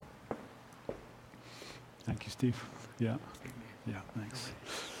Thank you, Steve. Yeah, thanks.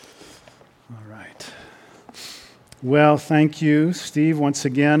 All right. Well, thank you, Steve, once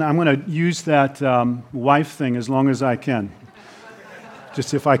again. I'm going to use that wife thing as long as I can.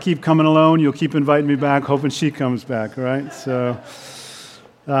 Just if I keep coming alone, you'll keep inviting me back, hoping she comes back, right? So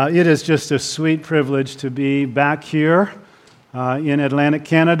it is just a sweet privilege to be back here in Atlantic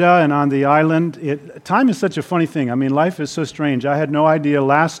Canada and on the island. Time is such a funny thing. I mean, life is so strange. I had no idea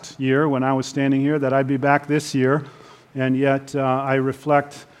last year when I was standing here that I'd be back this year, and yet I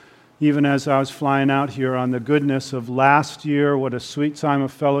reflect, even as I was flying out here, on the goodness of last year, what a sweet time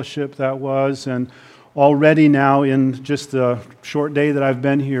of fellowship that was, and already now in just the short day that I've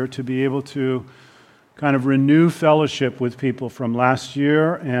been here to be able to kind of renew fellowship with people from last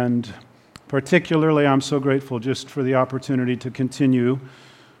year, and particularly I'm so grateful just for the opportunity to continue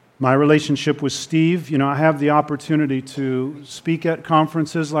my relationship with Steve. You know, I have the opportunity to speak at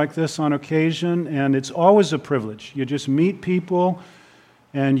conferences like this on occasion, and it's always a privilege. You just meet people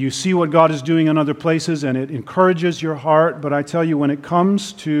and you see what God is doing in other places, and it encourages your heart. But I tell you, when it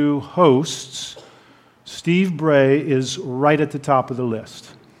comes to hosts, Steve Bray is right at the top of the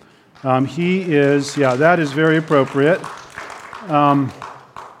list. He is, that is very appropriate.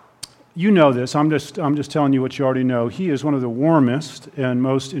 You know this. I'm just telling you what you already know. He is one of the warmest and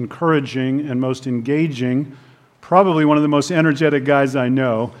most encouraging and most engaging, probably one of the most energetic guys I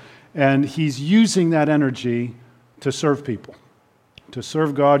know, and he's using that energy to serve people, to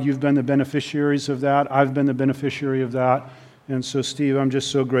serve God. You've been the beneficiaries of that. I've been the beneficiary of that. And so, Steve, I'm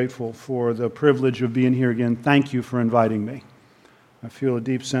just so grateful for the privilege of being here again. Thank you for inviting me. I feel a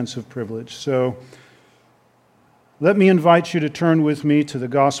deep sense of privilege. So let me invite you to turn with me to the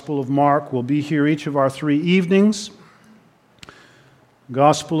Gospel of Mark. We'll be here each of our 3 evenings.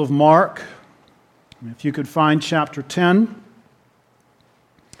 Gospel of Mark. If you could find chapter 10.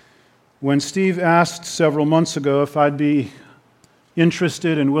 When Steve asked several months ago if I'd be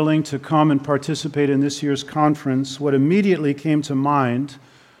interested and willing to come and participate in this year's conference, what immediately came to mind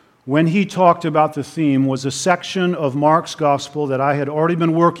when he talked about the theme was a section of Mark's Gospel that I had already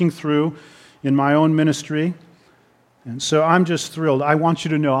been working through in my own ministry. And so I'm just thrilled. I want you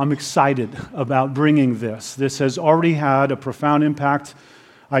to know I'm excited about bringing this. This has already had a profound impact.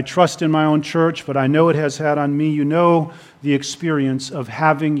 I trust in my own church, but I know it has had on me. You know the experience of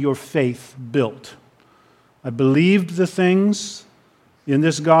having your faith built. I believed the things in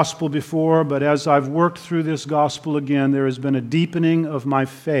this gospel before, but as I've worked through this gospel again, there has been a deepening of my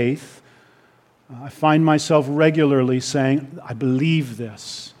faith. I find myself regularly saying, I believe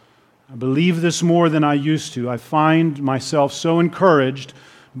this. I believe this more than I used to. I find myself so encouraged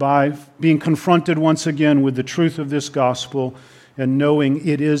by being confronted once again with the truth of this gospel and knowing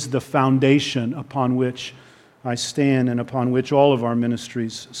it is the foundation upon which I stand and upon which all of our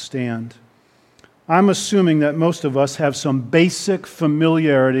ministries stand. I'm assuming that most of us have some basic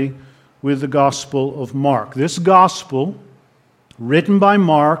familiarity with the Gospel of Mark. This gospel, written by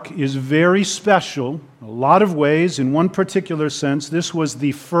Mark, is very special in a lot of ways. In one particular sense, this was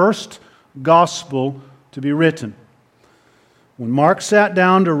the first gospel to be written. When Mark sat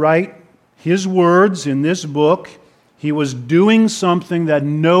down to write his words in this book, he was doing something that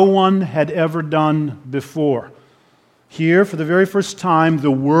no one had ever done before. Here, for the very first time,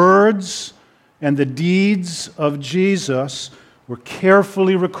 the words and the deeds of Jesus were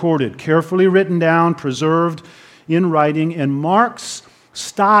carefully recorded, carefully written down, preserved in writing, and Mark's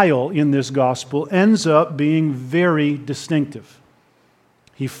style in this gospel ends up being very distinctive.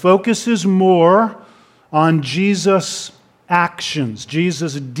 He focuses more on Jesus' actions,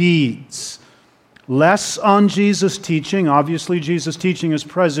 Jesus' deeds, less on Jesus' teaching. Obviously, Jesus' teaching is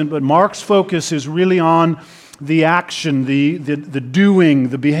present, but Mark's focus is really on the action, the doing,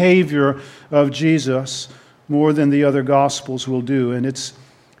 the behavior of Jesus more than the other Gospels will do. And it's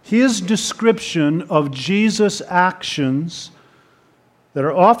his description of Jesus' actions that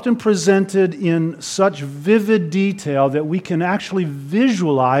are often presented in such vivid detail that we can actually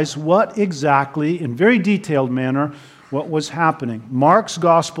visualize what exactly, in very detailed manner, what was happening. Mark's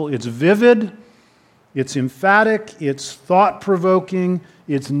Gospel, it's vivid, it's emphatic, it's thought-provoking,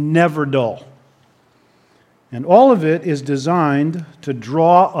 it's never dull. And all of it is designed to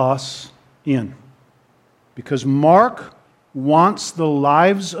draw us in. Because Mark wants the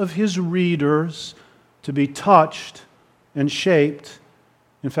lives of his readers to be touched and shaped,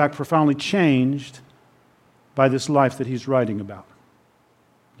 in fact, profoundly changed by this life that he's writing about.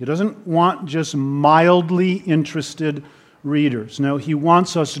 He doesn't want just mildly interested readers. No, he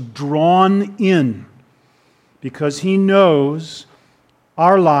wants us drawn in because he knows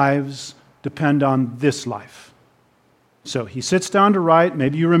our lives depend on this life. So he sits down to write.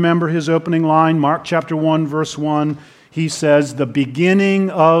 Maybe you remember his opening line, Mark chapter 1, verse 1. He says, "The beginning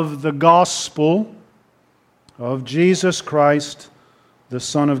of the gospel of Jesus Christ, the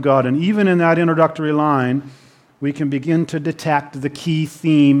Son of God." And even in that introductory line, we can begin to detect the key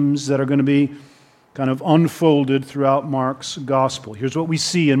themes that are going to be kind of unfolded throughout Mark's gospel. Here's what we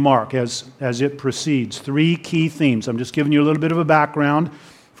see in Mark as it proceeds. 3 key themes. I'm just giving you a little bit of a background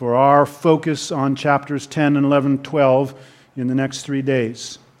for our focus on chapters 10 and 11, 12 in the next 3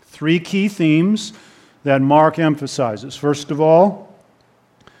 days. 3 key themes that Mark emphasizes. First of all,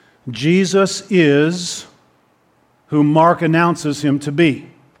 Jesus is who Mark announces him to be.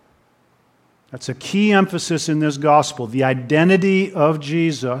 That's a key emphasis in this gospel, the identity of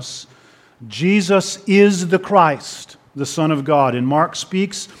Jesus. Jesus is the Christ, the Son of God. And Mark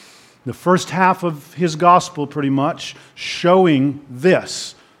speaks the first half of his gospel pretty much showing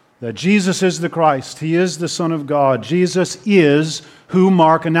this, that Jesus is the Christ. He is the Son of God. Jesus is who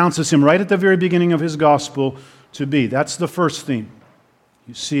Mark announces him right at the very beginning of his gospel to be. That's the first theme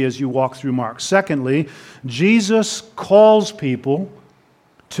you see as you walk through Mark. Secondly, Jesus calls people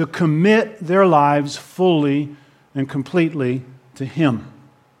to commit their lives fully and completely to him.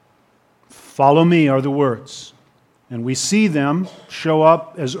 Follow me are the words. And we see them show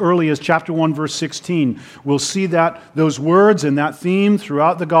up as early as chapter 1, verse 16. We'll see that those words and that theme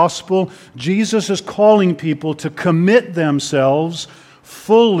throughout the gospel. Jesus is calling people to commit themselves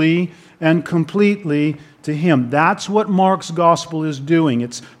fully and completely to him. That's what Mark's gospel is doing.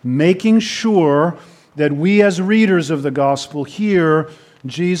 It's making sure that we as readers of the gospel hear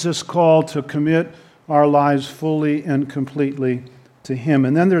Jesus' call to commit our lives fully and completely to him.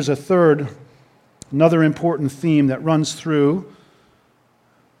 And then there's another important theme that runs through.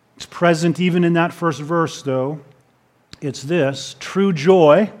 It's present even in that first verse, though. It's this: true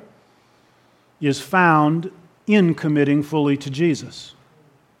joy is found in committing fully to Jesus,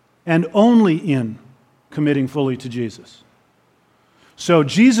 and only in committing fully to Jesus. So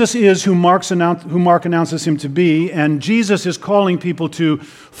Jesus is who Mark announces him to be, and Jesus is calling people to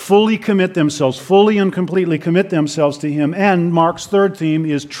fully commit themselves, fully and completely commit themselves to him. And Mark's third theme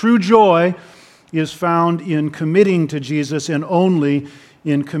is true joy is found in committing to Jesus and only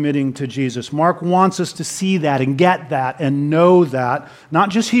in committing to Jesus. Mark wants us to see that and get that and know that, not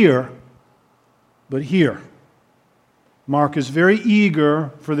just here, but here. Mark is very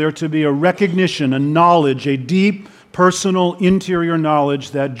eager for there to be a recognition, a knowledge, a deep, personal, interior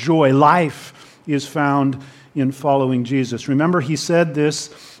knowledge that joy, life, is found in following Jesus. Remember, he said this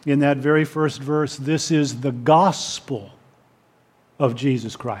in that very first verse, this is the gospel of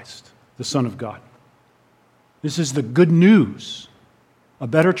Jesus Christ, the Son of God. This is the good news. A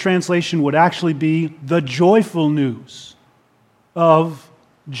better translation would actually be the joyful news of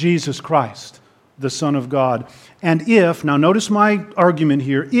Jesus Christ, the Son of God. And now notice my argument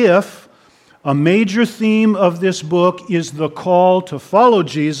here, if a major theme of this book is the call to follow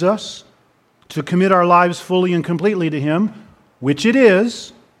Jesus, to commit our lives fully and completely to him, which it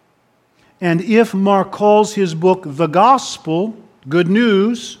is, and if Mark calls his book the gospel, good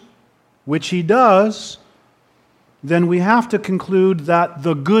news, which he does, then we have to conclude that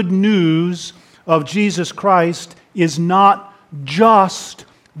the good news of Jesus Christ is not just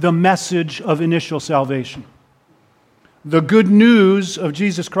the message of initial salvation. The good news of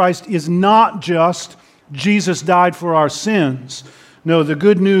Jesus Christ is not just Jesus died for our sins. No, the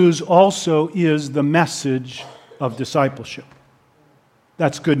good news also is the message of discipleship.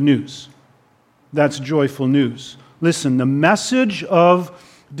 That's good news. That's joyful news. Listen, the message of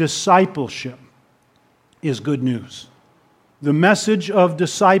discipleship is good news. The message of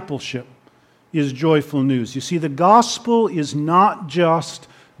discipleship is joyful news. You see, the gospel is not just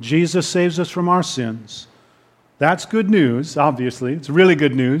Jesus saves us from our sins. That's good news, obviously. It's really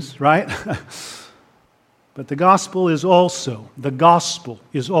good news, right? But the gospel is also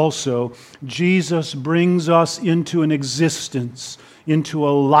Jesus brings us into an existence, into a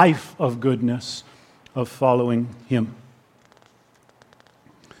life of goodness, of following him.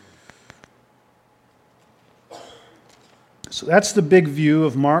 So that's the big view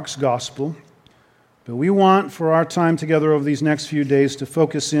of Mark's gospel. But we want, for our time together over these next few days, to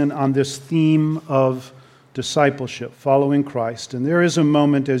focus in on this theme of discipleship, following Christ. And there is a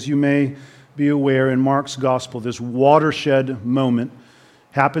moment, as you may be aware, in Mark's gospel, this watershed moment.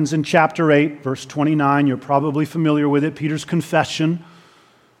 Happens in chapter 8, verse 29. You're probably familiar with it. Peter's confession.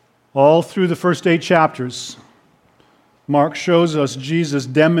 All through the first 8 chapters, Mark shows us Jesus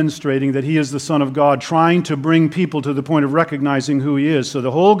demonstrating that he is the Son of God, trying to bring people to the point of recognizing who he is. So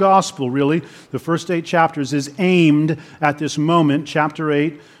the whole gospel, really, the first 8 chapters, is aimed at this moment, chapter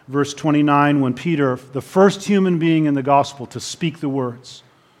 8, verse 29, when Peter, the first human being in the gospel to speak the words,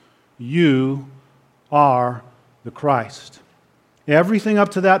 "You are the Christ." Everything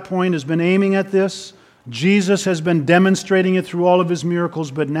up to that point has been aiming at this. Jesus has been demonstrating it through all of his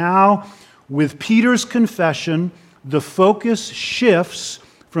miracles, but now, with Peter's confession, the focus shifts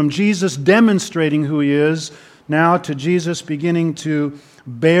from Jesus demonstrating who he is now to Jesus beginning to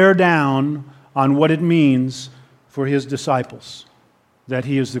bear down on what it means for his disciples that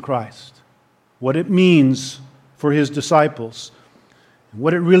he is the Christ. What it means for his disciples.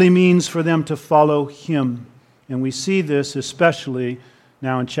 What it really means for them to follow him. And we see this especially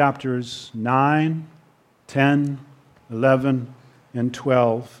now in chapters 9, 10, 11, and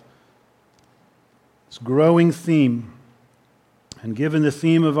 12. It's a growing theme. And given the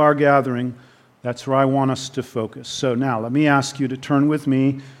theme of our gathering, that's where I want us to focus. So now, let me ask you to turn with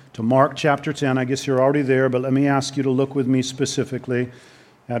me to Mark chapter 10. I guess you're already there, but let me ask you to look with me specifically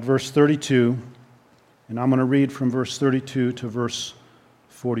at verse 32. And I'm going to read from verse 32 to verse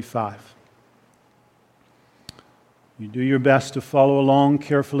 45. You do your best to follow along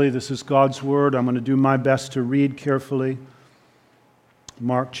carefully. This is God's word. I'm going to do my best to read carefully.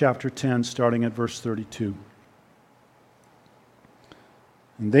 Mark chapter 10, starting at verse 32.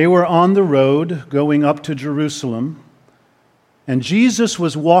 And they were on the road going up to Jerusalem, and Jesus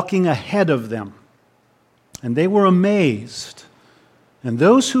was walking ahead of them. And they were amazed, and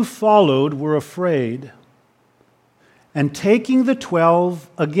those who followed were afraid. And taking the 12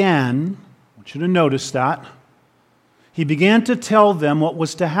 again, I want you to notice that, he began to tell them what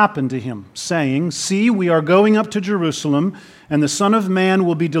was to happen to him, saying, "See, we are going up to Jerusalem, and the Son of Man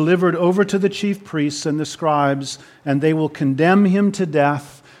will be delivered over to the chief priests and the scribes, and they will condemn him to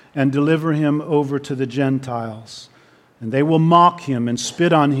death and deliver him over to the Gentiles. And they will mock him and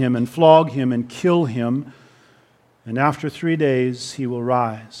spit on him and flog him and kill him, and after 3 days he will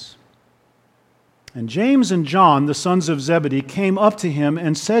rise." And James and John, the sons of Zebedee, came up to him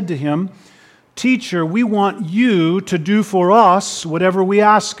and said to him, "Teacher, we want you to do for us whatever we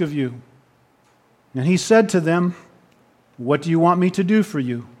ask of you." And he said to them, "What do you want me to do for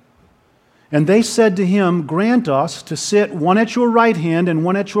you?" And they said to him, "Grant us to sit one at your right hand and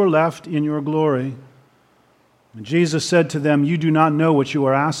one at your left in your glory." And Jesus said to them, "You do not know what you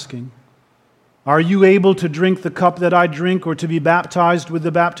are asking. Are you able to drink the cup that I drink, or to be baptized with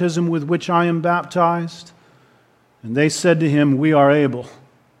the baptism with which I am baptized?" And they said to him, "We are able."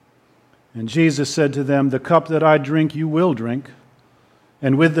 And Jesus said to them, "The cup that I drink you will drink,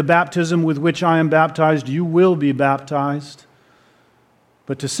 and with the baptism with which I am baptized you will be baptized.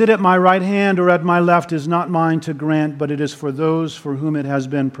 But to sit at my right hand or at my left is not mine to grant, but it is for those for whom it has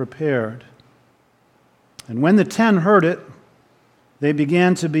been prepared." And when the 10 heard it, they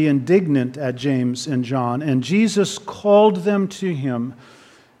began to be indignant at James and John. And Jesus called them to him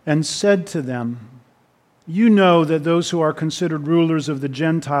and said to them, "You know that those who are considered rulers of the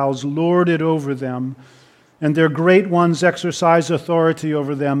Gentiles lord it over them, and their great ones exercise authority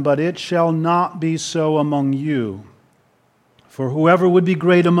over them, but it shall not be so among you. For whoever would be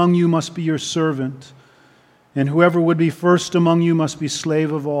great among you must be your servant, and whoever would be first among you must be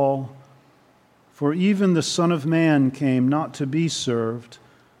slave of all. For even the Son of Man came not to be served,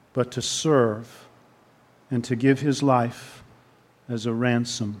 but to serve, and to give his life as a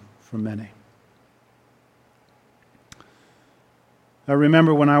ransom for many." I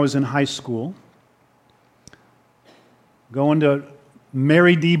remember when I was in high school, going to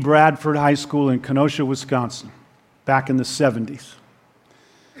Mary D. Bradford High School in Kenosha, Wisconsin, back in the 70s.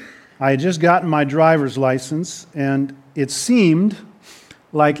 I had just gotten my driver's license, and it seemed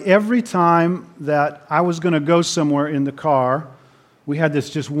like every time that I was going to go somewhere in the car, we had this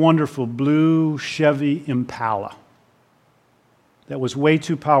just wonderful blue Chevy Impala that was way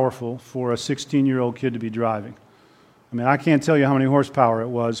too powerful for a 16-year-old kid to be driving. I mean, I can't tell you how many horsepower it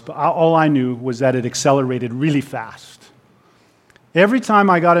was, but all I knew was that it accelerated really fast. Every time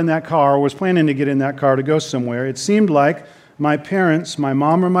I got in that car, or was planning to get in that car to go somewhere, it seemed like my parents, my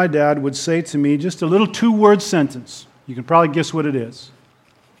mom or my dad, would say to me just a little 2-word sentence. You can probably guess what it is.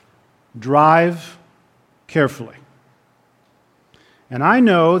 Drive carefully. And I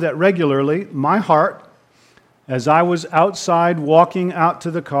know that regularly, my heart, as I was outside walking out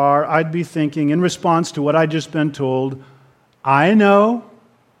to the car, I'd be thinking, in response to what I'd just been told, "I know,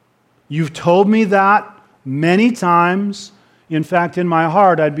 you've told me that many times." In fact, in my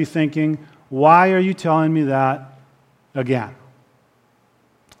heart, I'd be thinking, "Why are you telling me that again?"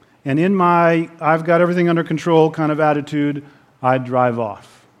 and in my I've got everything under control kind of attitude, I'd drive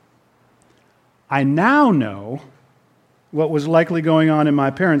off. I now know what was likely going on in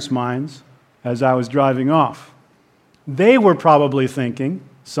my parents' minds as I was driving off. They were probably thinking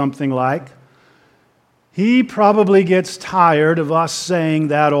something like, he probably gets tired of us saying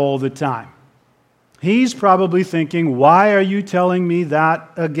that all the time. He's probably thinking, why are you telling me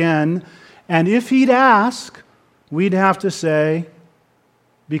that again? And if he'd ask, we'd have to say,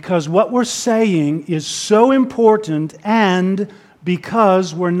 because what we're saying is so important and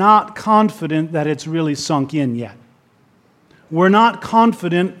because we're not confident that it's really sunk in yet. We're not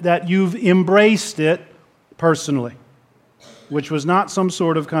confident that you've embraced it personally, which was not some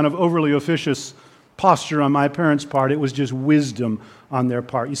sort of kind of overly officious posture on my parents' part. It was just wisdom on their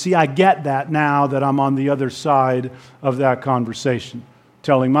part. You see, I get that now that I'm on the other side of that conversation,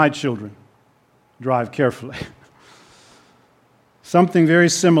 telling my children, drive carefully. Something very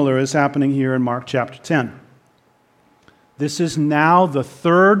similar is happening here in Mark chapter 10. This is now the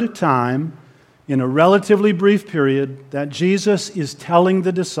third time in a relatively brief period that Jesus is telling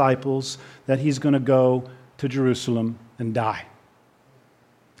the disciples that he's going to go to Jerusalem and die.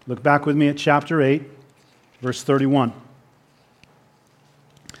 Look back with me at chapter 8, verse 31.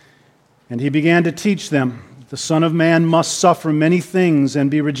 And he began to teach them, the Son of Man must suffer many things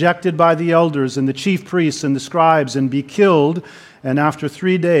and be rejected by the elders and the chief priests and the scribes and be killed, and after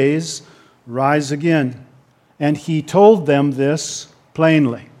 3 days rise again. And he told them this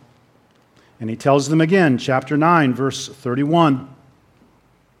plainly. And he tells them again, chapter 9, verse 31.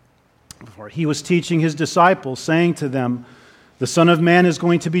 For he was teaching his disciples, saying to them, the Son of Man is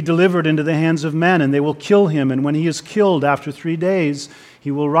going to be delivered into the hands of men, and they will kill him. And when he is killed, after 3 days,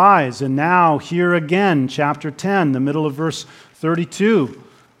 he will rise. And now, here again, chapter 10, the middle of verse 32,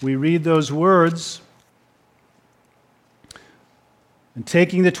 we read those words. And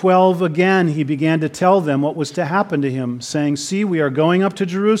taking the 12 again, he began to tell them what was to happen to him, saying, see, we are going up to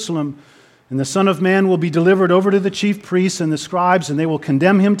Jerusalem, and the Son of Man will be delivered over to the chief priests and the scribes, and they will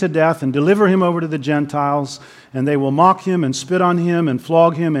condemn him to death and deliver him over to the Gentiles, and they will mock him and spit on him and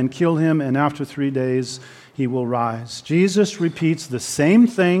flog him and kill him, and after 3 days he will rise. Jesus repeats the same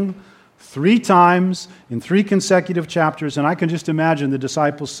thing 3 times in 3 consecutive chapters, and I can just imagine the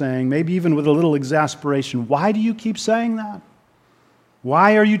disciples saying, maybe even with a little exasperation, why do you keep saying that?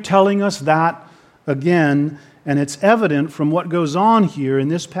 Why are you telling us that again? And it's evident from what goes on here in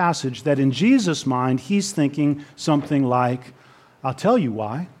this passage that in Jesus' mind, he's thinking something like, I'll tell you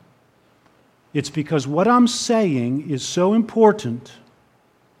why. It's because what I'm saying is so important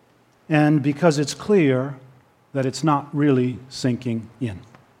and because it's clear that it's not really sinking in.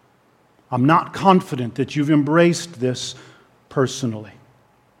 I'm not confident that you've embraced this personally.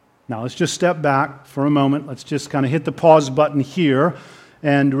 Now, let's just step back for a moment. Let's just kind of hit the pause button here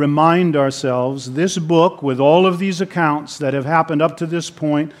and remind ourselves this book, with all of these accounts that have happened up to this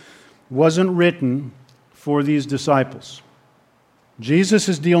point, wasn't written for these disciples. Jesus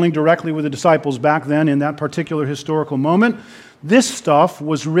is dealing directly with the disciples back then in that particular historical moment. This stuff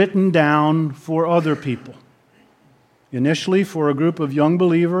was written down for other people. Initially for a group of young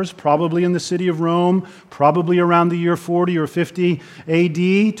believers, probably in the city of Rome, probably around the year 40 or 50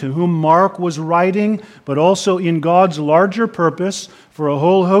 AD, to whom Mark was writing, but also in God's larger purpose for a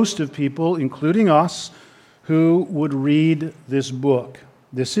whole host of people, including us, who would read this book.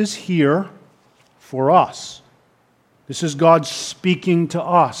 This is here for us. This is God speaking to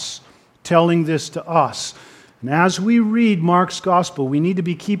us, telling this to us. And as we read Mark's gospel, we need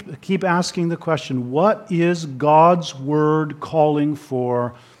to keep asking the question, what is God's word calling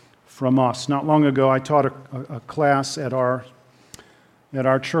for from us? Not long ago, I taught a class at our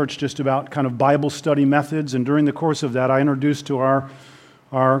church just about kind of Bible study methods, and during the course of that, I introduced to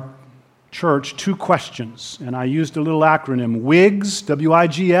our church 2 questions, and I used a little acronym, WIGS,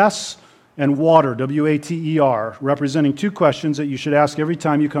 W-I-G-S, and water, W-A-T-E-R, representing 2 questions that you should ask every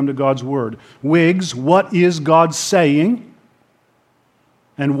time you come to God's Word. WIGS, what is God saying?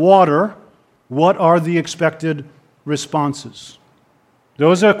 And water, what are the expected responses?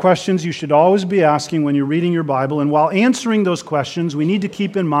 Those are questions you should always be asking when you're reading your Bible, and while answering those questions, we need to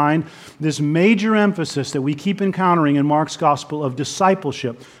keep in mind this major emphasis that we keep encountering in Mark's Gospel of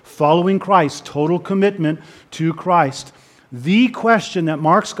discipleship, following Christ, total commitment to Christ. The question that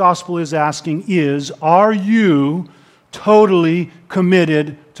Mark's Gospel is asking is, are you totally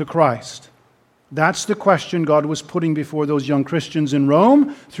committed to Christ? That's the question God was putting before those young Christians in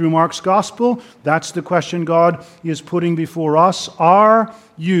Rome through Mark's Gospel. That's the question God is putting before us.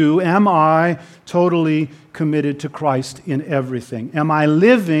 Am I totally committed to Christ in everything? Am I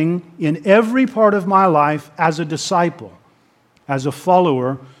living in every part of my life as a disciple, as a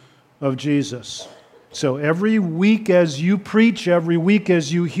follower of Jesus. So every week as you preach, every week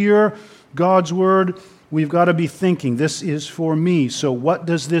as you hear God's word, we've got to be thinking, this is for me. So what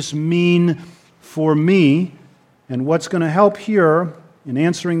does this mean for me? And what's going to help here in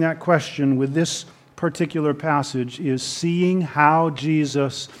answering that question with this particular passage is seeing how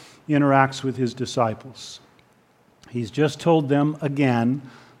Jesus interacts with his disciples. He's just told them again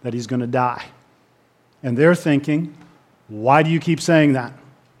that he's going to die. And they're thinking, why do you keep saying that?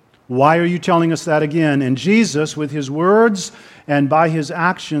 Why are you telling us that again? And Jesus, with his words and by his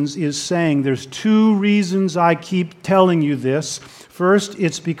actions, is saying, there's two reasons I keep telling you this. First,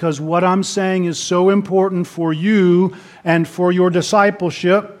 it's because what I'm saying is so important for you and for your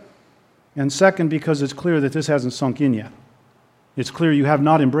discipleship. And second, because it's clear that this hasn't sunk in yet. It's clear you have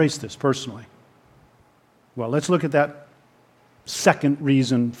not embraced this personally. Well, let's look at that second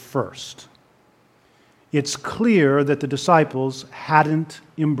reason first. It's clear that the disciples hadn't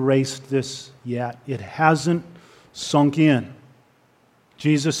embraced this yet. It hasn't sunk in.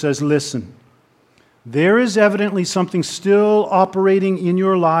 Jesus says, listen, there is evidently something still operating in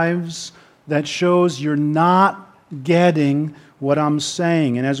your lives that shows you're not getting what I'm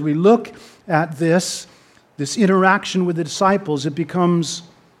saying. And as we look at this interaction with the disciples, it becomes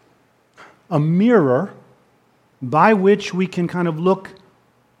a mirror by which we can kind of look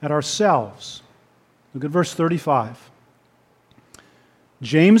at ourselves. Look at verse 35.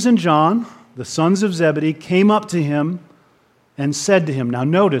 James and John, the sons of Zebedee, came up to him and said to him. Now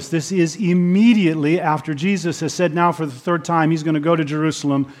notice, this is immediately after Jesus has said now for the third time he's going to go to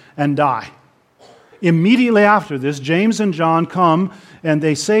Jerusalem and die. Immediately after this, James and John come and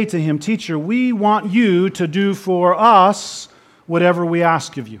they say to him, Teacher, we want you to do for us whatever we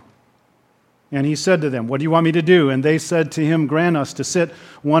ask of you. And he said to them, what do you want me to do? And they said to him, grant us to sit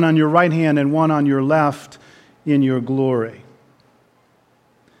one on your right hand and one on your left in your glory.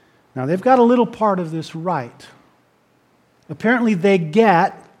 Now they've got a little part of this right. Apparently they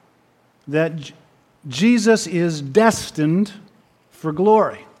get that Jesus is destined for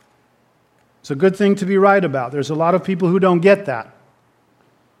glory. It's a good thing to be right about. There's a lot of people who don't get that.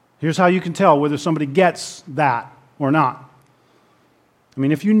 Here's how you can tell whether somebody gets that or not. I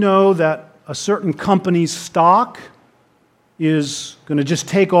mean, if you know that a certain company's stock is going to just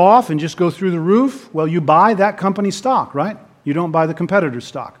take off and just go through the roof, well, you buy that company's stock, right? You don't buy the competitor's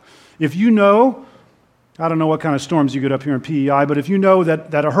stock. If you know, I don't know what kind of storms you get up here in PEI, but if you know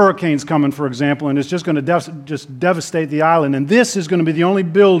that a hurricane's coming, for example, and it's just going to just devastate the island, and this is going to be the only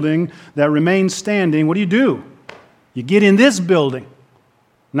building that remains standing, what do? You get in this building,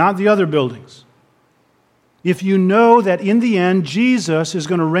 not the other buildings. If you know that in the end Jesus is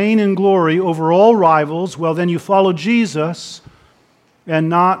going to reign in glory over all rivals, well, then you follow Jesus and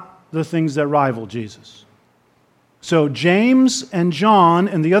not the things that rival Jesus. So James and John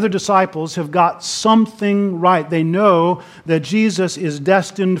and the other disciples have got something right. They know that Jesus is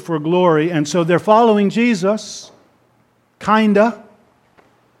destined for glory, and so they're following Jesus, kinda.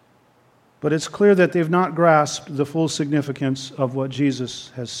 But it's clear that they've not grasped the full significance of what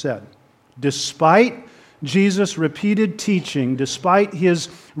Jesus has said. Despite Jesus' repeated teaching, despite his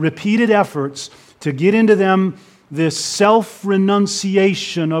repeated efforts to get into them this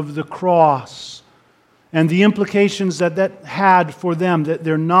self-renunciation of the cross and the implications that had for them, that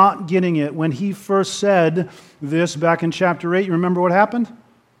they're not getting it. When he first said this back in chapter 8, you remember what happened?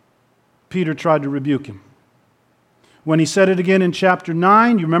 Peter tried to rebuke him. When he said it again in chapter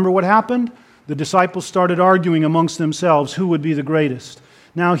 9, you remember what happened? The disciples started arguing amongst themselves who would be the greatest.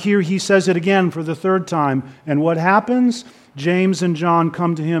 Now here he says it again for the third time. And what happens? James and John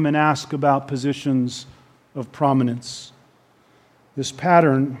come to him and ask about positions of prominence. This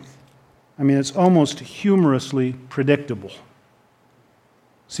pattern, it's almost humorously predictable.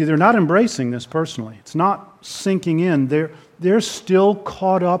 See, they're not embracing this personally. It's not sinking in. They're still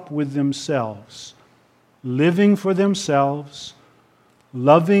caught up with themselves, living for themselves,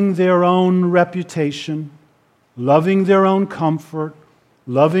 loving their own reputation, loving their own comfort,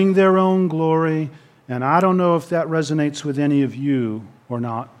 loving their own glory. And I don't know if that resonates with any of you or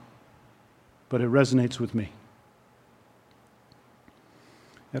not, but it resonates with me.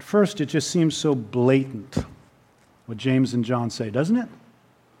 At first, it just seems so blatant what James and John say, doesn't it?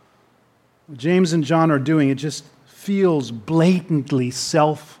 What James and John are doing, it just feels blatantly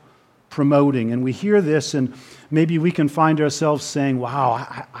self-promoting. And we hear this, and maybe we can find ourselves saying,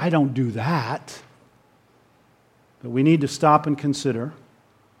 wow, I don't do that. But we need to stop and consider,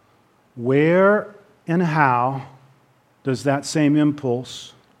 where and how does that same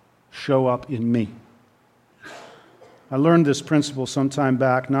impulse show up in me? I learned this principle some time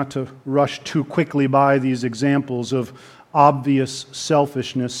back, not to rush too quickly by these examples of obvious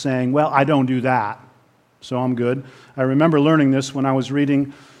selfishness, saying, well, I don't do that, so I'm good. I remember learning this when I was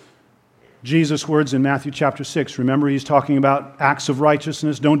reading Jesus' words in Matthew chapter 6. Remember, he's talking about acts of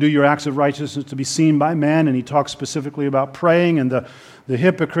righteousness. Don't do your acts of righteousness to be seen by men. And he talks specifically about praying and the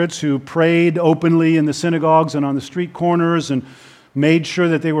hypocrites who prayed openly in the synagogues and on the street corners and made sure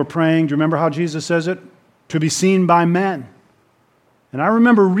that they were praying. Do you remember how Jesus says it? To be seen by men. And I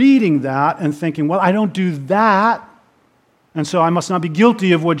remember reading that and thinking, well, I don't do that, and so I must not be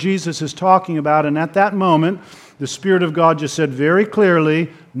guilty of what Jesus is talking about. And at that moment, the Spirit of God just said very clearly,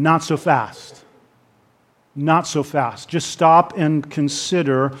 not so fast. Not so fast. Just stop and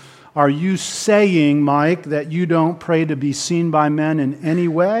consider, are you saying, Mike, that you don't pray to be seen by men in any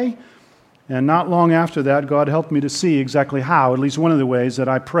way? And not long after that, God helped me to see exactly how, at least one of the ways that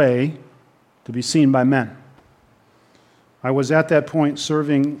I pray to be seen by men. I was at that point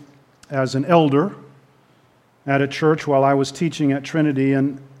serving as an elder at a church while I was teaching at Trinity,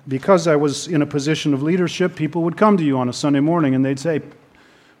 and because I was in a position of leadership, people would come to you on a Sunday morning and they'd say,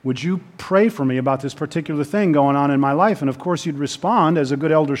 would you pray for me about this particular thing going on in my life? And of course you'd respond, as a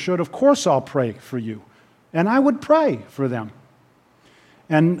good elder should, of course I'll pray for you. And I would pray for them.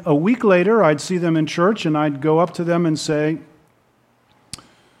 And a week later, I'd see them in church and I'd go up to them and say,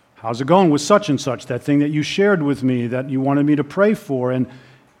 how's it going with such and such, that thing that you shared with me that you wanted me to pray for? And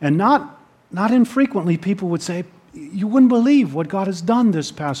not infrequently, people would say, you wouldn't believe what God has done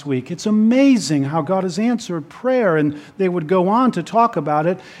this past week. It's amazing how God has answered prayer. And they would go on to talk about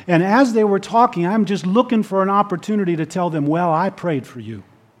it. And as they were talking, I'm just looking for an opportunity to tell them, well, I prayed for you.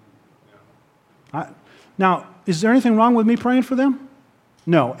 Now, is there anything wrong with me praying for them?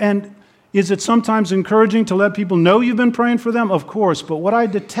 No. And is it sometimes encouraging to let people know you've been praying for them? Of course. But what I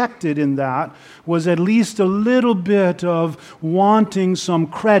detected in that was at least a little bit of wanting some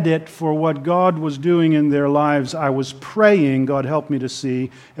credit for what God was doing in their lives. I was praying, God help me to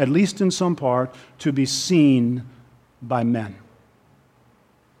see, at least in some part, to be seen by men.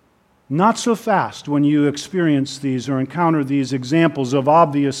 Not so fast when you experience these or encounter these examples of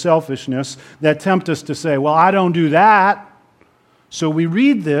obvious selfishness that tempt us to say, well, I don't do that. So we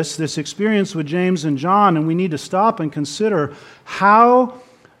read this experience with James and John, and we need to stop and consider, how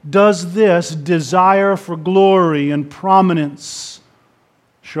does this desire for glory and prominence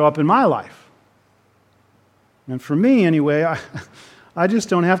show up in my life? And for me, anyway, I just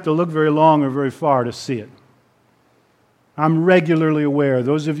don't have to look very long or very far to see it. I'm regularly aware.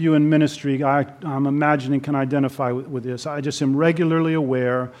 Those of you in ministry, I'm imagining, can identify with this. I just am regularly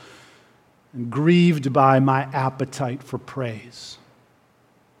aware and grieved by my appetite for praise.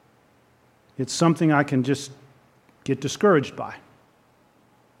 It's something I can just get discouraged by.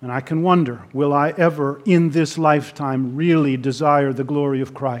 And I can wonder, will I ever in this lifetime really desire the glory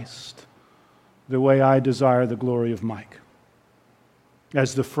of Christ the way I desire the glory of Mike?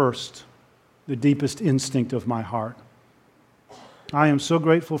 As the deepest instinct of my heart. I am so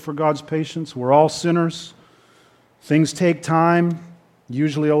grateful for God's patience. We're all sinners. Things take time,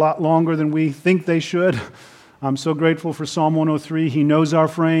 usually a lot longer than we think they should. I'm so grateful for Psalm 103. He knows our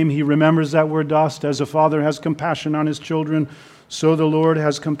frame. He remembers that we're dust. As a father has compassion on his children, so the Lord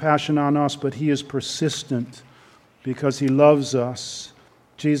has compassion on us, but he is persistent because he loves us.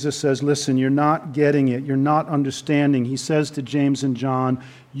 Jesus says, listen, you're not getting it. You're not understanding. He says to James and John,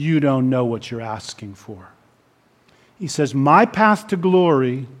 you don't know what you're asking for. He says, my path to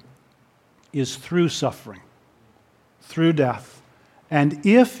glory is through suffering, through death. And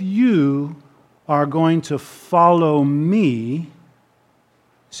if you are going to follow me,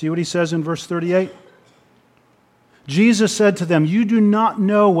 see what he says in verse 38? Jesus said to them, you do not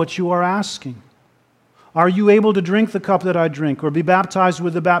know what you are asking. Are you able to drink the cup that I drink, or be baptized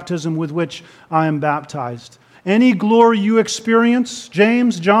with the baptism with which I am baptized? Any glory you experience,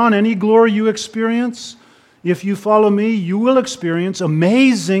 James, John, any glory you experience, if you follow me, you will experience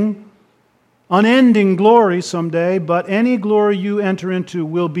amazing, unending glory someday, but any glory you enter into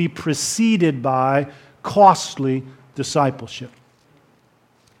will be preceded by costly discipleship.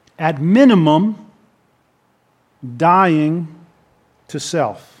 At minimum, dying to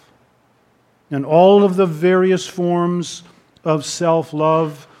self and all of the various forms of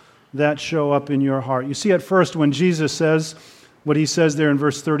self-love that show up in your heart. You see, at first, when Jesus says what he says there in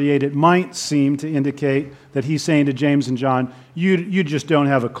verse 38, it might seem to indicate that he's saying to James and John, you just don't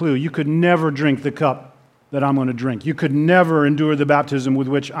have a clue. You could never drink the cup that I'm going to drink. You could never endure the baptism with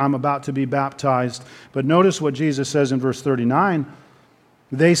which I'm about to be baptized. But notice what Jesus says in verse 39.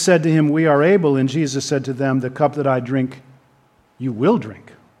 They said to him, we are able. And Jesus said to them, the cup that I drink, you will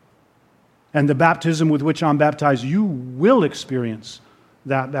drink. And the baptism with which I'm baptized, you will experience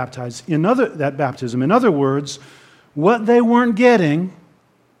that baptism. In other words, What they weren't getting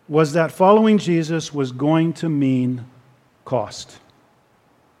was that following Jesus was going to mean cost.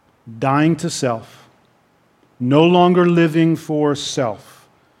 Dying to self. No longer living for self.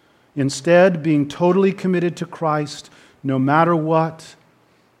 Instead, being totally committed to Christ no matter what.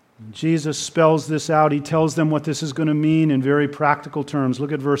 Jesus spells this out. He tells them what this is going to mean in very practical terms.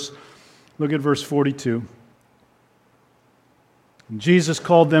 Look at verse 42. Jesus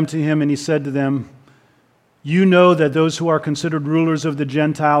called them to him and he said to them, "You know that those who are considered rulers of the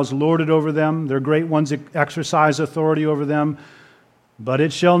Gentiles lord it over them. Their great ones exercise authority over them. But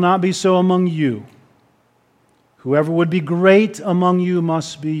it shall not be so among you. Whoever would be great among you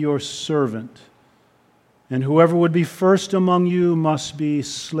must be your servant. And whoever would be first among you must be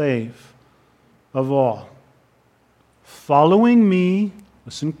slave of all." Following me,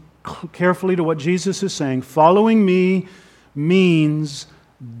 listen carefully to what Jesus is saying, following me means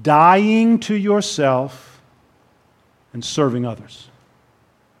dying to yourself and serving others.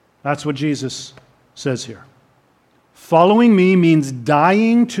 That's what Jesus says here. Following me means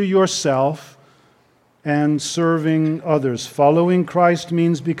dying to yourself and serving others. Following Christ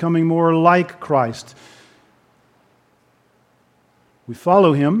means becoming more like Christ. We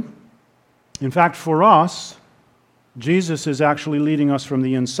follow him. In fact, for us, Jesus is actually leading us from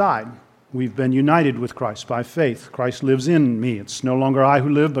the inside. We've been united with Christ by faith. Christ lives in me. It's no longer I who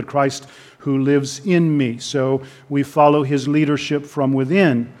live, but Christ who lives in me. So we follow his leadership from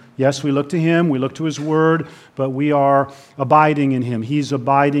within. Yes, we look to him, we look to his word, but we are abiding in him. He's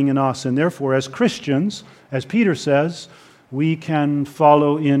abiding in us. And therefore, as Christians, as Peter says, we can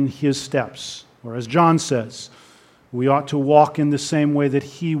follow in his steps. Or as John says, we ought to walk in the same way that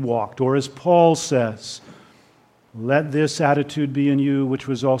he walked. Or as Paul says, let this attitude be in you which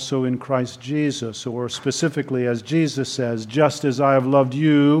was also in Christ Jesus. Or specifically, as Jesus says, just as I have loved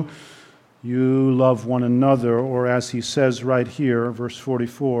you, you love one another. Or as he says right here, verse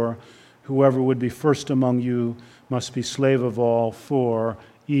 44, whoever would be first among you must be slave of all, for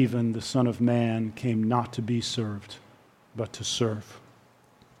even the Son of Man came not to be served, but to serve.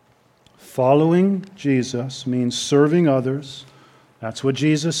 Following Jesus means serving others. That's what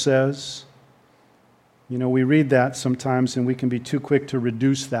Jesus says. You know, we read that sometimes and we can be too quick to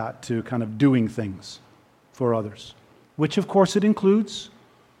reduce that to kind of doing things for others, which of course it includes,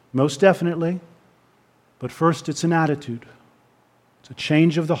 most definitely. But first, it's an attitude. It's a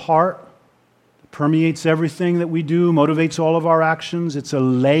change of the heart. It permeates everything that we do, motivates all of our actions. It's a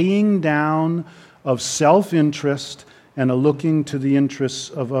laying down of self-interest and a looking to the interests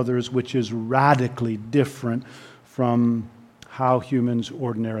of others, which is radically different from how humans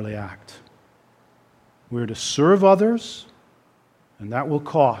ordinarily act. We're to serve others, and that will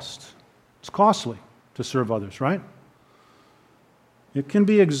cost. It's costly to serve others, right? It can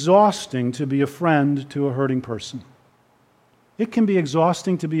be exhausting to be a friend to a hurting person. It can be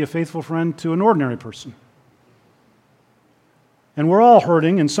exhausting to be a faithful friend to an ordinary person. And we're all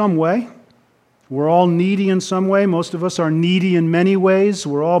hurting in some way. We're all needy in some way. Most of us are needy in many ways.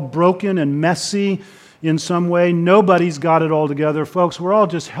 We're all broken and messy in some way. Nobody's got it all together. Folks, we're all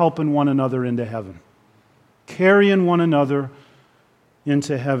just helping one another into heaven, carrying one another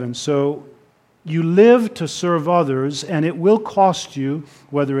into heaven. So you live to serve others, and it will cost you,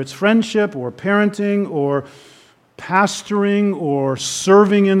 whether it's friendship or parenting or pastoring or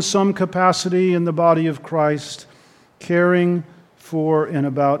serving in some capacity in the body of Christ, caring for and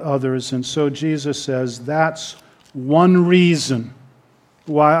about others. And so Jesus says that's one reason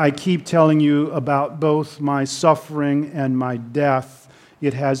why I keep telling you about both my suffering and my death.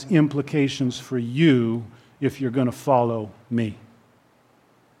 It has implications for you if you're going to follow me.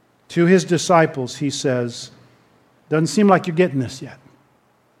 To his disciples, he says, doesn't seem like you're getting this yet.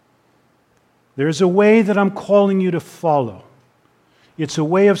 There's a way that I'm calling you to follow. It's a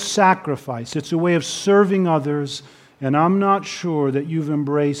way of sacrifice. It's a way of serving others, and I'm not sure that you've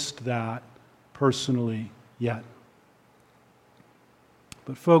embraced that personally yet.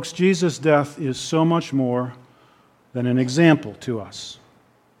 But folks, Jesus' death is so much more than an example to us.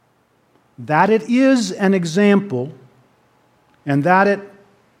 That it is an example, and that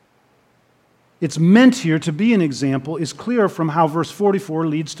it's meant here to be an example is clear from how verse 44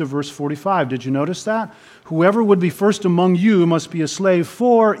 leads to verse 45. Did you notice that? Whoever would be first among you must be a slave,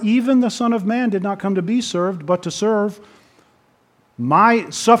 for even the Son of Man did not come to be served, but to serve. My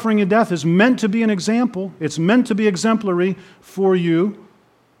suffering and death is meant to be an example. It's meant to be exemplary for you.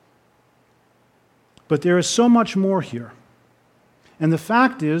 But there is so much more here. And the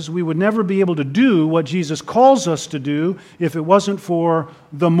fact is, we would never be able to do what Jesus calls us to do if it wasn't for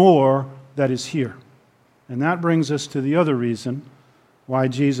the more that is here. And that brings us to the other reason why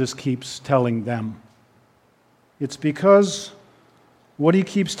Jesus keeps telling them. It's because what he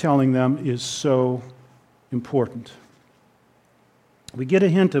keeps telling them is so important. We get a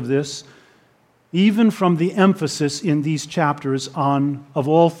hint of this even from the emphasis in these chapters on, of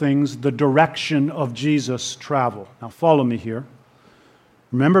all things, the direction of Jesus' travel. Now follow me here.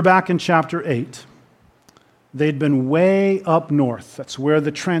 Remember back in chapter 8, they'd been way up north. That's where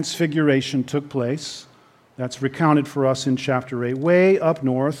the transfiguration took place. That's recounted for us in chapter 8, way up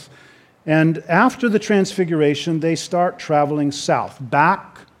north. And after the transfiguration, they start traveling south,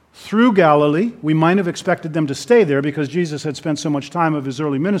 back through Galilee. We might have expected them to stay there because Jesus had spent so much time of his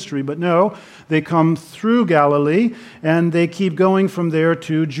early ministry, but no, they come through Galilee and they keep going from there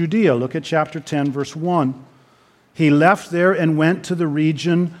to Judea. Look at chapter 10, verse 1. He left there and went to the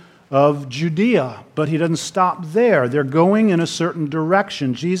region of Judea, but he doesn't stop there. They're going in a certain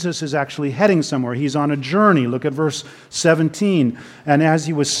direction. Jesus is actually heading somewhere. He's on a journey. Look at verse 17. And as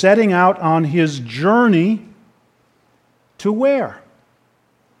he was setting out on his journey, to where?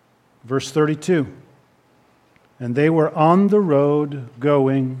 Verse 32, and they were on the road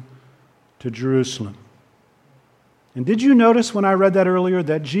going to Jerusalem. And did you notice when I read that earlier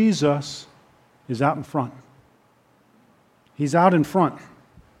that Jesus is out in front? He's out in front.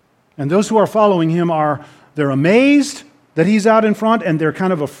 And those who are following him they're amazed that he's out in front, and they're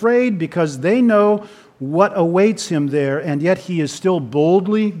kind of afraid because they know what awaits him there, and yet he is still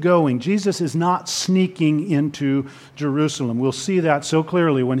boldly going. Jesus is not sneaking into Jerusalem. We'll see that so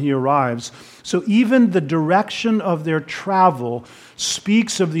clearly when he arrives. So even the direction of their travel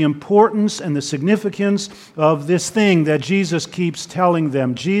speaks of the importance and the significance of this thing that Jesus keeps telling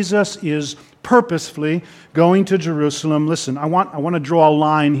them. Jesus is purposefully going to Jerusalem. Listen, I want to draw a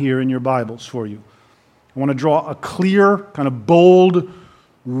line here in your Bibles for you. I want to draw a clear, kind of bold,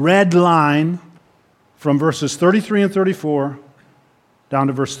 red line from verses 33 and 34 down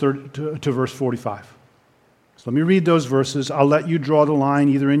to verse 45. So let me read those verses. I'll let you draw the line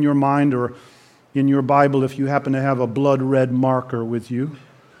either in your mind or in your Bible if you happen to have a blood red marker with you.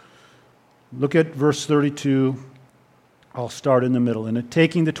 Look at verse 32. I'll start in the middle. And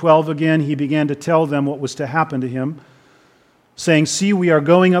taking the 12 again, he began to tell them what was to happen to him, saying, "See, we are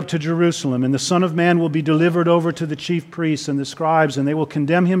going up to Jerusalem, and the Son of Man will be delivered over to the chief priests and the scribes, and they will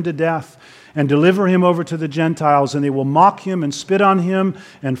condemn him to death and deliver him over to the Gentiles, and they will mock him and spit on him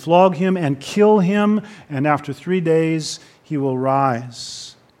and flog him and kill him, and after 3 days he will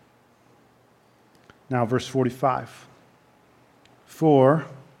rise." Now verse 45. "For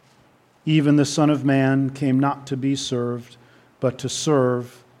even the Son of Man came not to be served, but to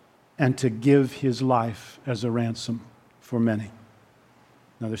serve and to give his life as a ransom for many."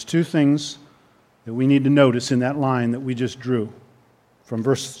 Now there's two things that we need to notice in that line that we just drew. From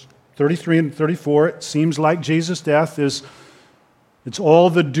verse 33 and 34, it seems like Jesus' death it's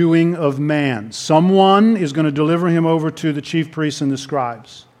all the doing of man. Someone is going to deliver him over to the chief priests and the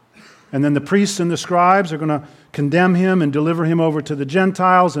scribes. And then the priests and the scribes are going to condemn him and deliver him over to the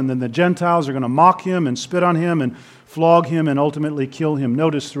Gentiles, and then the Gentiles are going to mock him and spit on him and flog him and ultimately kill him.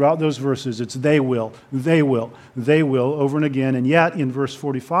 Notice throughout those verses it's they will, over and again. And yet in verse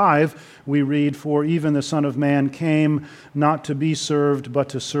 45 we read, "For even the Son of Man came not to be served, but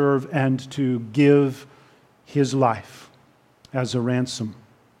to serve and to give his life as a ransom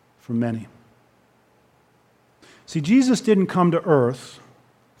for many." See, Jesus didn't come to earth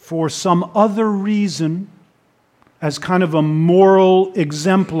for some other reason as kind of a moral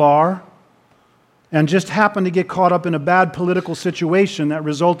exemplar and just happened to get caught up in a bad political situation that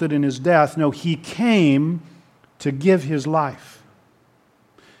resulted in his death. No, he came to give his life.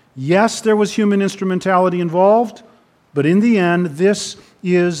 Yes, there was human instrumentality involved, but in the end, this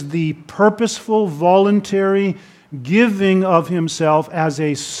is the purposeful, voluntary giving of himself as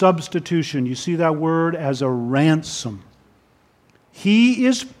a substitution. You see that word? As a ransom. He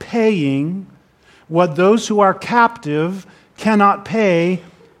is paying what those who are captive cannot pay.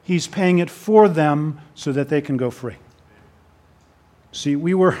 He's paying it for them so that they can go free. See,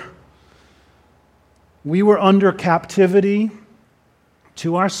 we were under captivity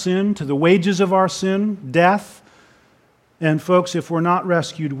to our sin, to the wages of our sin, death. And folks, if we're not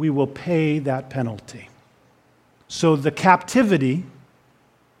rescued, we will pay that penalty. So the captivity,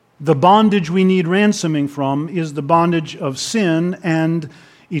 the bondage we need ransoming from, is the bondage of sin and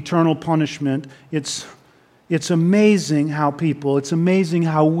eternal punishment. It's amazing how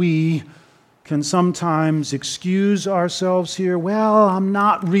we can sometimes excuse ourselves here. Well, I'm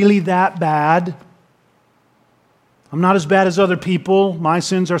not really that bad. I'm not as bad as other people. My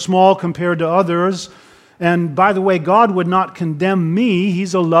sins are small compared to others. And by the way, God would not condemn me.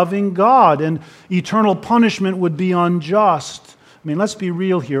 He's a loving God, and eternal punishment would be unjust. I mean, let's be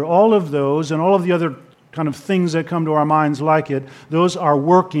real here. All of those and all of the other kind of things that come to our minds like it. Those are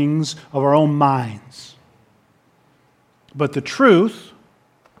workings of our own minds. But the truth,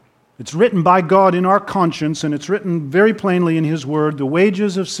 it's written by God in our conscience, and it's written very plainly in His Word. The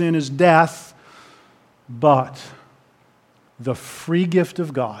wages of sin is death, but the free gift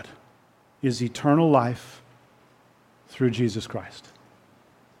of God is eternal life through Jesus Christ.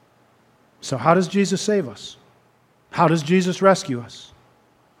 So how does Jesus save us? How does Jesus rescue us?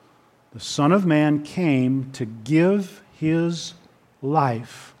 The Son of Man came to give His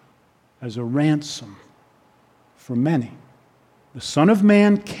life as a ransom for many. The Son of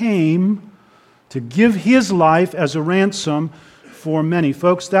Man came to give His life as a ransom for many.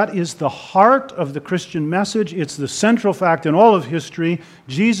 Folks, that is the heart of the Christian message. It's the central fact in all of history.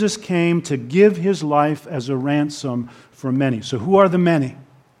 Jesus came to give His life as a ransom for many. So who are the many?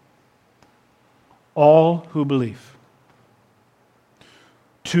 All who believe.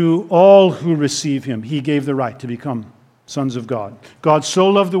 To all who receive Him, He gave the right to become sons of God. God so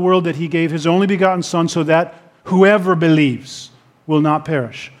loved the world that He gave His only begotten Son so that whoever believes will not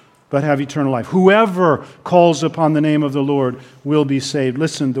perish, but have eternal life. Whoever calls upon the name of the Lord will be saved.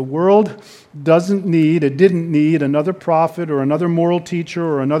 Listen, the world didn't need another prophet or another moral teacher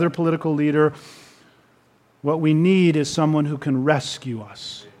or another political leader. What we need is someone who can rescue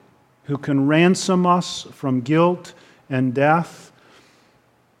us, who can ransom us from guilt and death.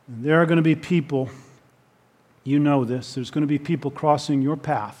 There are going to be people, you know this, there's going to be people crossing your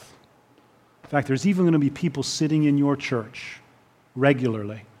path. In fact, there's even going to be people sitting in your church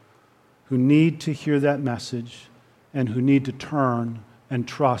regularly who need to hear that message and who need to turn and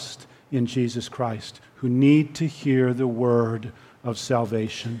trust in Jesus Christ, who need to hear the word of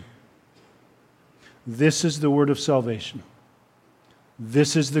salvation. This is the word of salvation.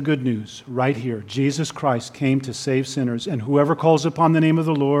 This is the good news right here. Jesus Christ came to save sinners, and whoever calls upon the name of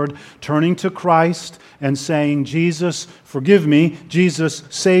the Lord, turning to Christ and saying, Jesus, forgive me, Jesus,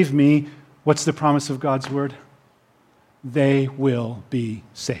 save me, what's the promise of God's word? They will be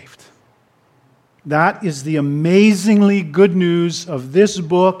saved. That is the amazingly good news of this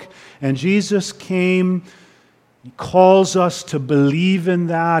book, and Jesus came. He calls us to believe in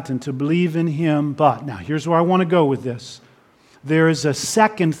that and to believe in Him. But now, here's where I want to go with this. There is a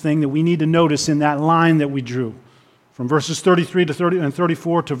second thing that we need to notice in that line that we drew from verses 33 to 30 and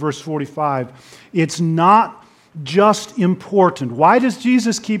 34 to verse 45. It's not just important. Why does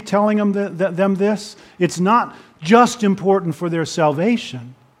Jesus keep telling them this? It's not just important for their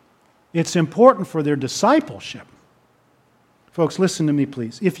salvation. It's important for their discipleship. Folks, listen to me,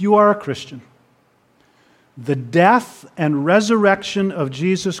 please. If you are a Christian, the death and resurrection of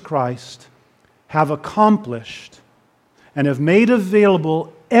Jesus Christ have accomplished and have made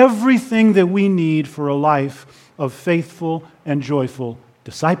available everything that we need for a life of faithful and joyful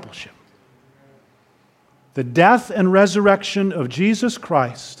discipleship. The death and resurrection of Jesus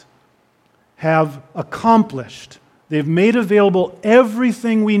Christ have accomplished, they've made available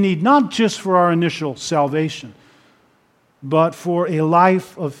everything we need, not just for our initial salvation, but for a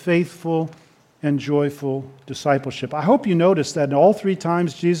life of faithful and joyful discipleship. I hope you notice that all three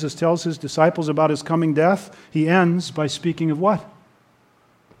times Jesus tells His disciples about His coming death, He ends by speaking of what?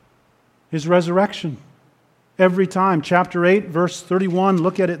 His resurrection. Every time. Chapter 8, verse 31,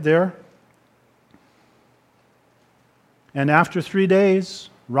 look at it there. And after 3 days,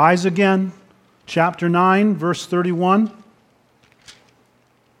 rise again. Chapter 9, verse 31.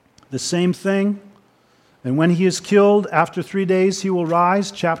 The same thing. And when He is killed, after 3 days He will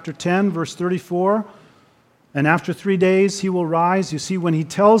rise. Chapter 10, verse 34. And after 3 days He will rise. You see, when He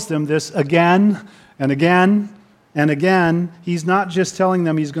tells them this again and again and again, He's not just telling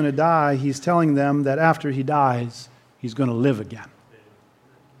them He's going to die. He's telling them that after He dies, He's going to live again.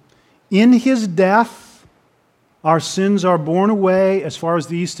 In His death, our sins are borne away as far as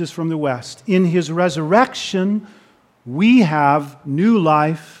the east is from the west. In His resurrection, we have new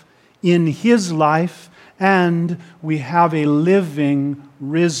life in His life, and we have a living,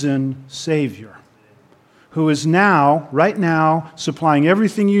 risen Savior who is now, right now, supplying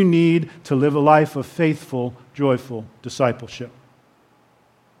everything you need to live a life of faithful, joyful discipleship.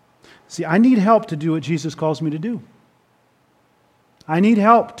 See, I need help to do what Jesus calls me to do. I need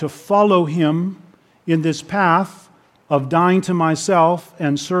help to follow Him in this path of dying to myself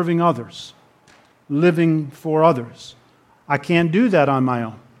and serving others, living for others. I can't do that on my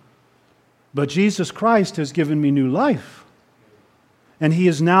own. But Jesus Christ has given me new life. And He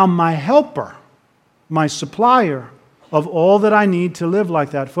is now my helper, my supplier of all that I need to live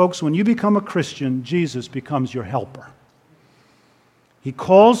like that. Folks, when you become a Christian, Jesus becomes your helper. He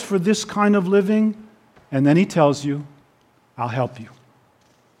calls for this kind of living, and then He tells you, I'll help you.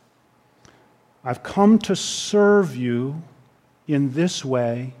 I've come to serve you in this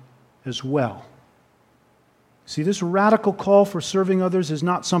way as well. See, this radical call for serving others is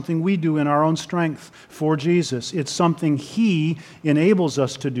not something we do in our own strength for Jesus. It's something He enables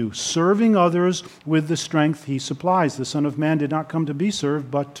us to do, serving others with the strength He supplies. The Son of Man did not come to be served,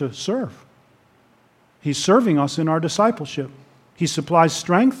 but to serve. He's serving us in our discipleship. He supplies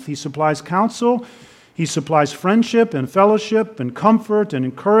strength, He supplies counsel, He supplies friendship and fellowship and comfort and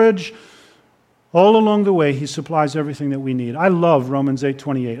encourage. All along the way, He supplies everything that we need. I love Romans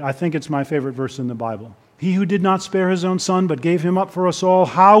 8:28. I think it's my favorite verse in the Bible. He who did not spare His own Son, but gave Him up for us all,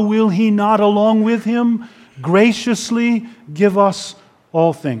 how will He not along with Him graciously give us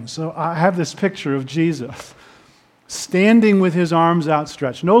all things? So I have this picture of Jesus standing with His arms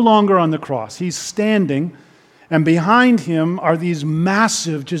outstretched, no longer on the cross. He's standing, and behind Him are these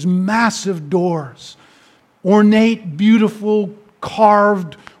massive, just massive doors, ornate, beautiful,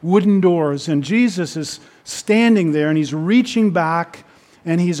 carved wooden doors. And Jesus is standing there, and He's reaching back,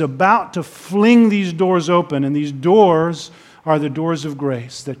 and He's about to fling these doors open, and these doors are the doors of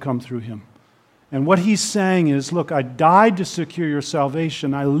grace that come through Him. And what He's saying is, look, I died to secure your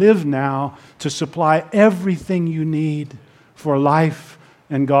salvation. I live now to supply everything you need for life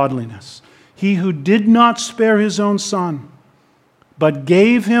and godliness. He who did not spare His own Son, but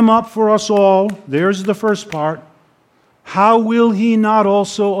gave Him up for us all, there's the first part, how will He not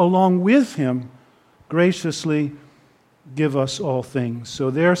also along with Him graciously give us all things? So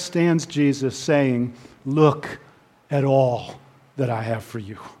there stands Jesus saying, look at all that I have for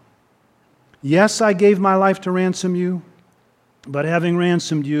you. Yes, I gave my life to ransom you, but having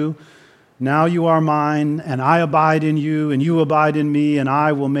ransomed you, now you are mine, and I abide in you, and you abide in me, and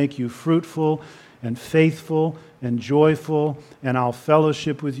I will make you fruitful and faithful and joyful, and I'll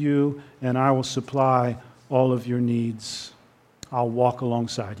fellowship with you, and I will supply all of your needs. I'll walk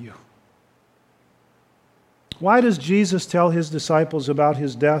alongside you. Why does Jesus tell His disciples about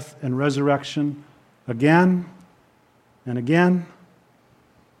His death and resurrection again and again?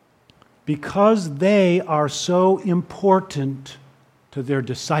 Because they are so important to their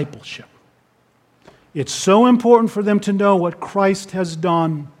discipleship. It's so important for them to know what Christ has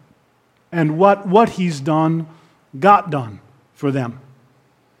done and what He's done got done for them.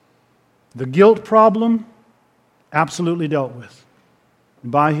 The guilt problem, absolutely dealt with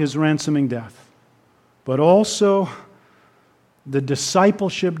by His ransoming death. But also the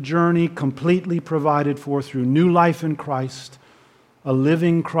discipleship journey completely provided for through new life in Christ, a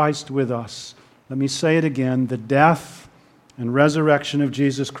living Christ with us. Let me say it again. The death and resurrection of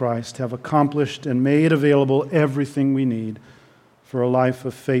Jesus Christ have accomplished and made available everything we need for a life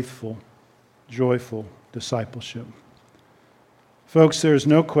of faithful, joyful discipleship. Folks, there is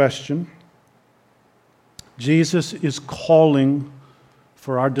no question Jesus is calling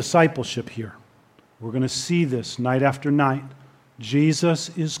for our discipleship here. We're going to see this night after night.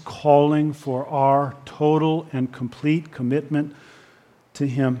 Jesus is calling for our total and complete commitment to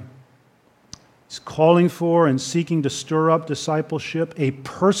Him. He's calling for and seeking to stir up discipleship, a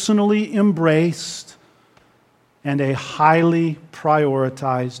personally embraced and a highly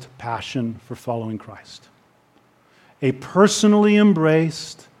prioritized passion for following Christ. A personally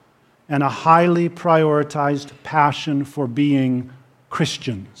embraced and a highly prioritized passion for being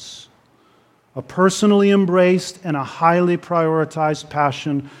Christians. A personally embraced and a highly prioritized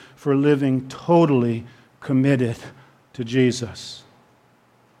passion for living totally committed to Jesus.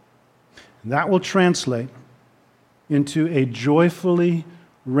 And that will translate into a joyfully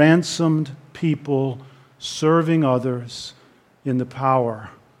ransomed people serving others in the power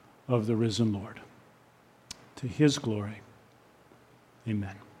of the risen Lord. To His glory,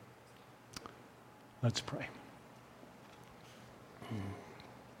 amen. Let's pray.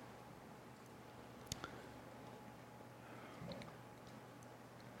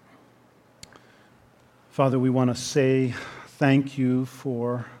 Father, we want to say thank you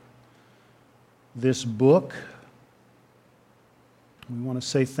for this book. We want to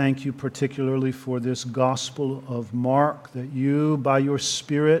say thank you particularly for this Gospel of Mark, that you, by your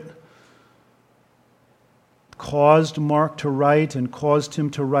Spirit, caused Mark to write and caused him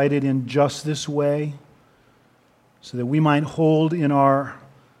to write it in just this way, so that we might hold in our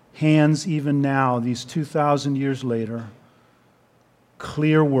hands even now, these 2,000 years later,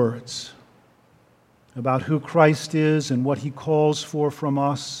 clear words about who Christ is and what He calls for from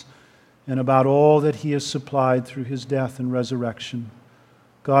us, and about all that He has supplied through His death and resurrection.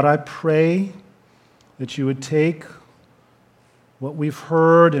 God, I pray that you would take what we've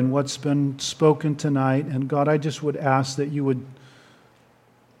heard and what's been spoken tonight, and God, I just would ask that you would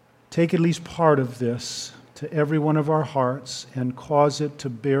take at least part of this to every one of our hearts and cause it to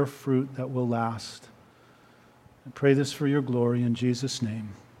bear fruit that will last. I pray this for your glory in Jesus' name.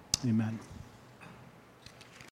 Amen.